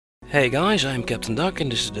Hey guys, I'm Captain Duck and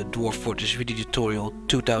this is the Dwarf Fortress video tutorial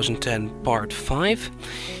 2010 part 5.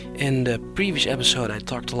 In the previous episode I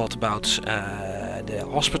talked a lot about the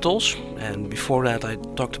hospitals, and before that I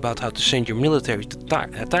talked about how to send your military to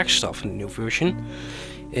attack stuff in the new version.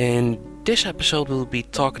 In this episode we'll be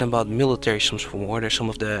talking about military some more. There's some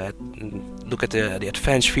of the look at the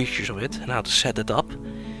advanced features of it and how to set it up.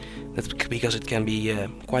 That's because it can be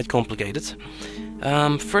quite complicated.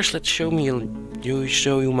 First let's show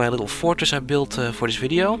you my little fortress I built for this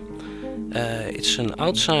video. It's an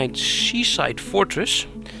outside seaside fortress.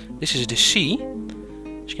 This is the sea.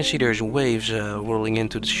 As you can see, there's waves rolling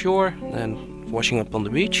into the shore and washing up on the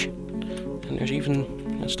beach. And there's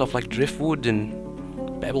even stuff like driftwood and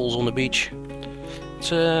pebbles on the beach.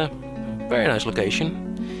 It's a very nice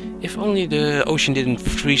location. If only the ocean didn't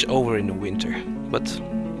freeze over in the winter. But,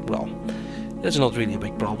 well, that's not really a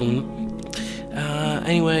big problem.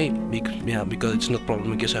 Anyway, because it's not a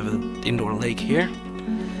problem because I have an indoor lake here.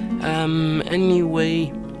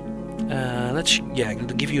 Anyway, let's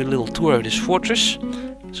give you a little tour of this fortress.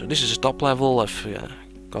 So this is the top level. I've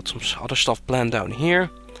got some other stuff planned down here.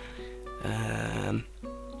 The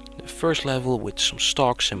first level with some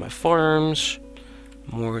stocks in my farms,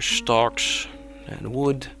 more stocks and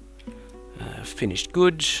wood, finished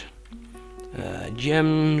goods.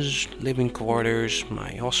 Gems, living quarters,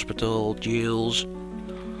 my hospital, jails,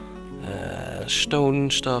 stone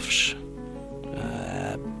stuffs.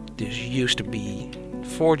 This used to be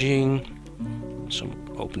forging, some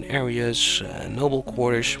open areas, noble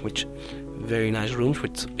quarters with very nice rooms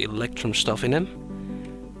with electrum stuff in them.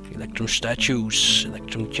 Electrum statues,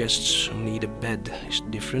 electrum chests, only the bed is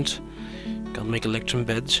different. Can't make electrum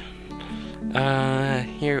beds.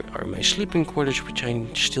 Here are my sleeping quarters, which I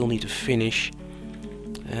still need to finish.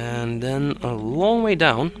 And then a long way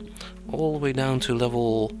down, all the way down to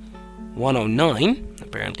level 109,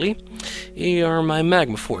 apparently, here are my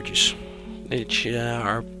magma forges, which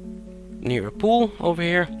are near a pool over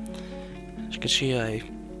here. As you can see, I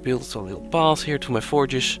built a little path here to my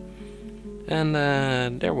forges, and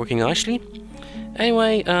they're working nicely.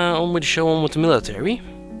 Anyway, on with the show, on with the military.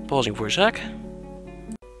 Pausing for a sec.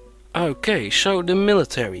 Okay, so the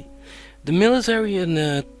military. The military in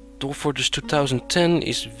Dwarf Fortress 2010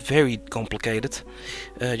 is very complicated.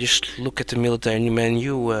 Just look at the military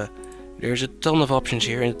menu. There's a ton of options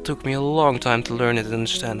here, and it took me a long time to learn it and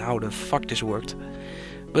understand how the fuck this worked.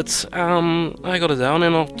 But I got it down,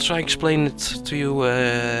 and I'll try to explain it to you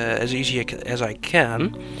as easy as I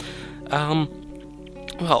can.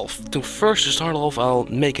 Well, to start off, I'll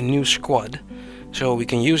make a new squad. So we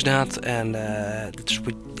can use that, and that's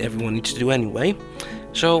what everyone needs to do anyway.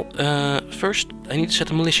 So first I need to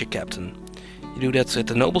set a militia captain. You do that at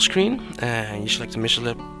the noble screen, and you select a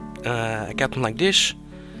militia captain like this,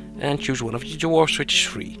 and choose one of your dwarfs, which is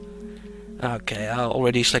free. Okay, I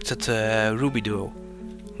already selected Rubido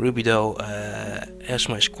as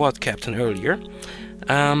my squad captain earlier.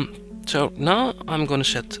 So now I'm gonna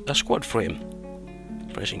set a squad for him.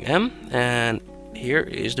 Pressing M, and here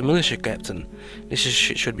is the militia captain. This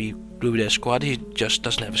should be Rubido's squad. He just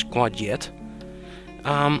doesn't have a squad yet.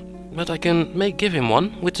 But I can give him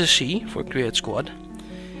one with the C for create squad.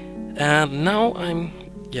 And now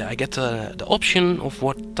I get the option of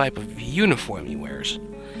what type of uniform he wears.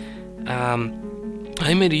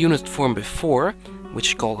 I made a uniform before, which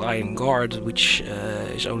is called Iron Guard, which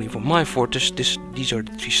is only for my fortress. These are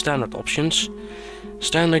the 3 standard options.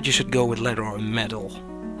 Standard, you should go with leather or metal.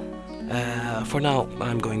 For now,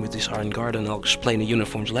 I'm going with this Iron Guard, and I'll explain the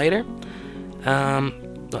uniforms later.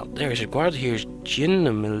 Well, there is a guard. Here's Jin,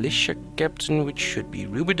 the militia captain, which should be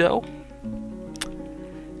Rubido,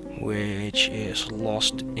 which is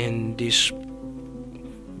lost in this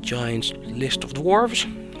giant list of dwarves.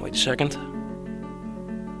 Wait a second.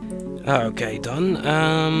 Okay, done.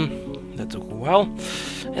 That took a while.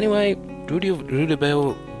 Anyway,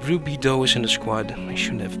 Rubido is in the squad. I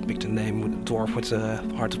shouldn't have picked a name with a dwarf with a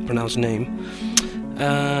hard to pronounce name.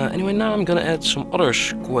 Anyway, now I'm gonna add some other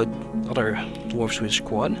dwarves to his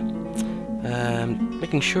squad.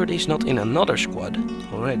 Making sure he's not in another squad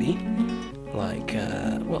already. Like,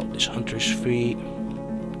 well, this hunter's free.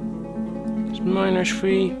 This miner's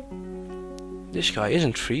free. This guy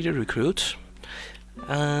isn't free, the recruit.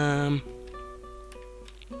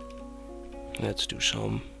 Let's do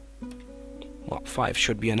some. Well, 5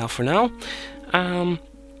 should be enough for now.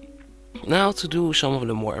 Now to do some of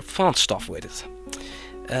the more advanced stuff with it.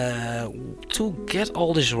 To get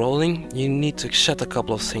all this rolling, you need to set a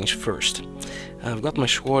couple of things first. I've got my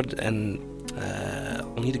sword, and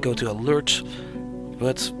I'll need to go to alert,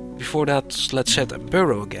 but before that, let's set a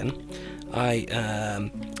burrow again. I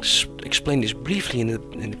explained this briefly in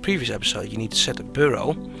the previous episode. You need to set a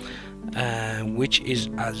burrow, which is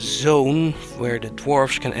a zone where the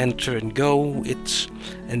dwarves can enter and go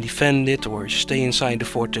and defend it or stay inside the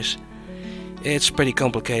fortress. It's pretty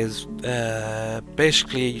complicated.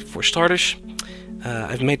 Basically, for starters,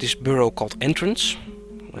 I've made this burrow called entrance.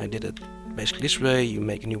 I did it basically this way. You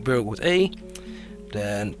make a new burrow with A,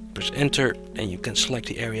 then press enter, and you can select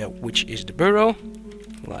the area which is the burrow,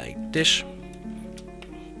 like this.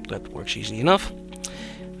 That works easily enough.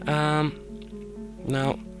 Now,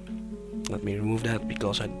 let me remove that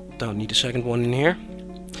because I don't need a second one in here.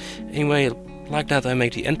 Anyway, like that I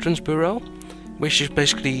make the entrance burrow, which is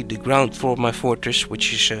basically the ground floor of my fortress,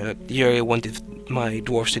 which is the area I wanted my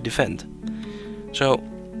dwarves to defend. So,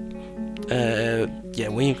 yeah,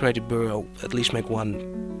 when you create a burrow, at least make one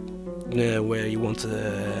where you want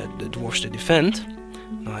the dwarves to defend.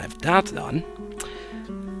 Now I have that done.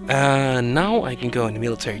 Now I can go in the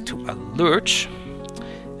military to alerts,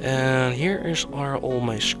 and here are all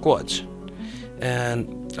my squads.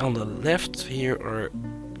 And on the left here are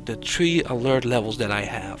the 3 alert levels that I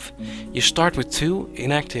have. You start with 2,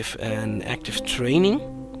 inactive and active training.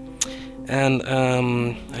 And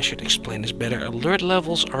I should explain this better. Alert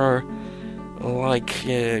levels are like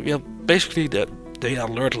basically the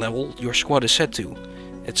alert level your squad is set to.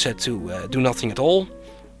 It's set to do nothing at all,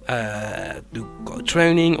 do go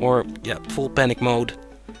training, or full panic mode,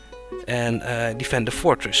 and defend the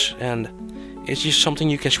fortress. And it's just something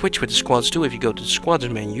you can switch with the squads too. If you go to the squads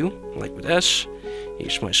menu, like with S,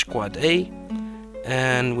 here's my squad A,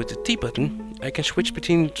 and with the T button I can switch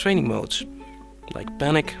between training modes, like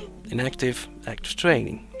panic, inactive, active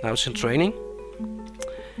training. Now it's in training.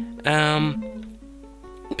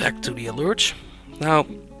 Back to the alerts. Now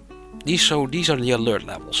these are the alert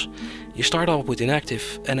levels. You start off with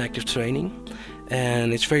inactive and active training,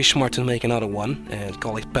 and it's very smart to make another one and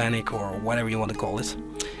call it panic or whatever you want to call it.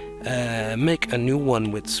 Make a new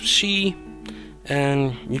one with C,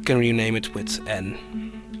 and you can rename it with N.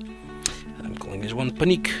 I'm calling this one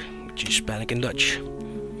Paniek, which is panic in Dutch.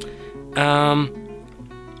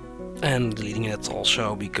 And deleting it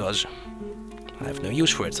also because I have no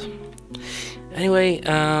use for it. Anyway,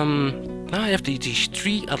 now I have these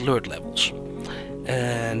 3 alert levels,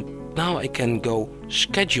 and now I can go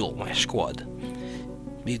schedule my squad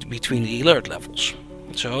between the alert levels.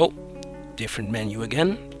 So, different menu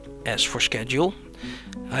again, S for schedule.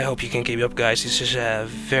 I hope you can keep up, guys. This is a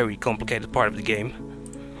very complicated part of the game.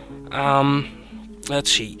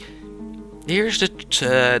 Let's see. Here's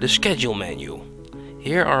the schedule menu.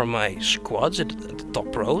 Here are my squads at the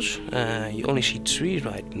top rows. You only see 3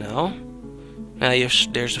 right now. There's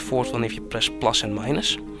the 4th one if you press plus and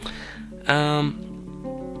minus.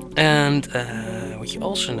 What you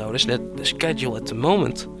also notice that the schedule at the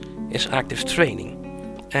moment is active training.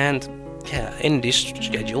 And yeah, in this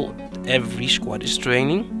schedule, every squad is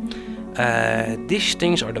training. These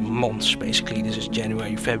things are the months basically. This is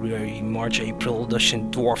January, February, March, April, Dutch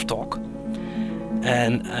and Dwarf talk.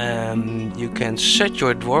 And you can set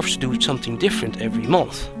your dwarves to do something different every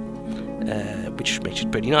month, which makes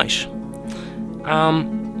it pretty nice.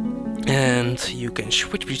 And you can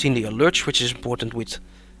switch between the alerts, which is important with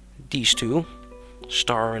these 2,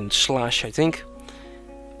 star and slash, I think.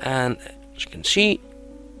 And as you can see,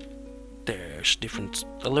 there's different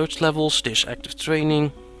alerts levels. There's active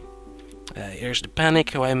training. Here's the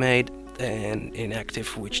panic who I made, and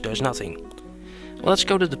inactive, which does nothing. Well, let's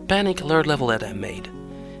go to the panic alert level that I made.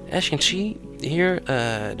 As you can see here,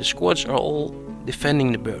 the squads are all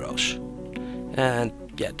defending the burrows. And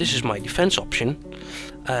yeah, this is my defense option.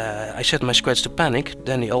 I set my squads to panic,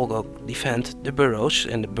 then they all go defend the burrows,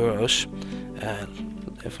 and the burrows,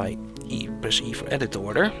 if I press E for edit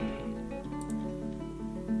order,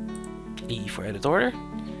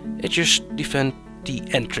 it just defend the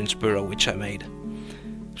entrance burrow which I made.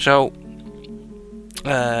 So,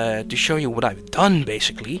 to show you what I've done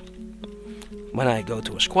basically, when I go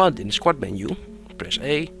to a squad in the squad menu, press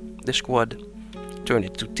A, the squad, turn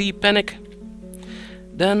it to T, panic,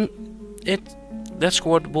 then that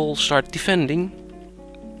squad will start defending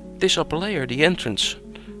this upper layer, the entrance,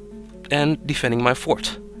 and defending my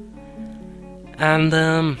fort. And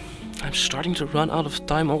I'm starting to run out of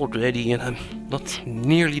time already, and I'm not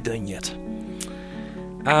nearly done yet.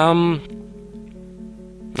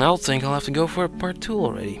 I think I'll have to go for part 2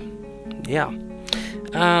 already. Yeah.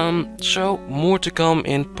 So more to come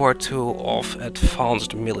in part 2 of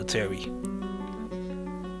Advanced Military.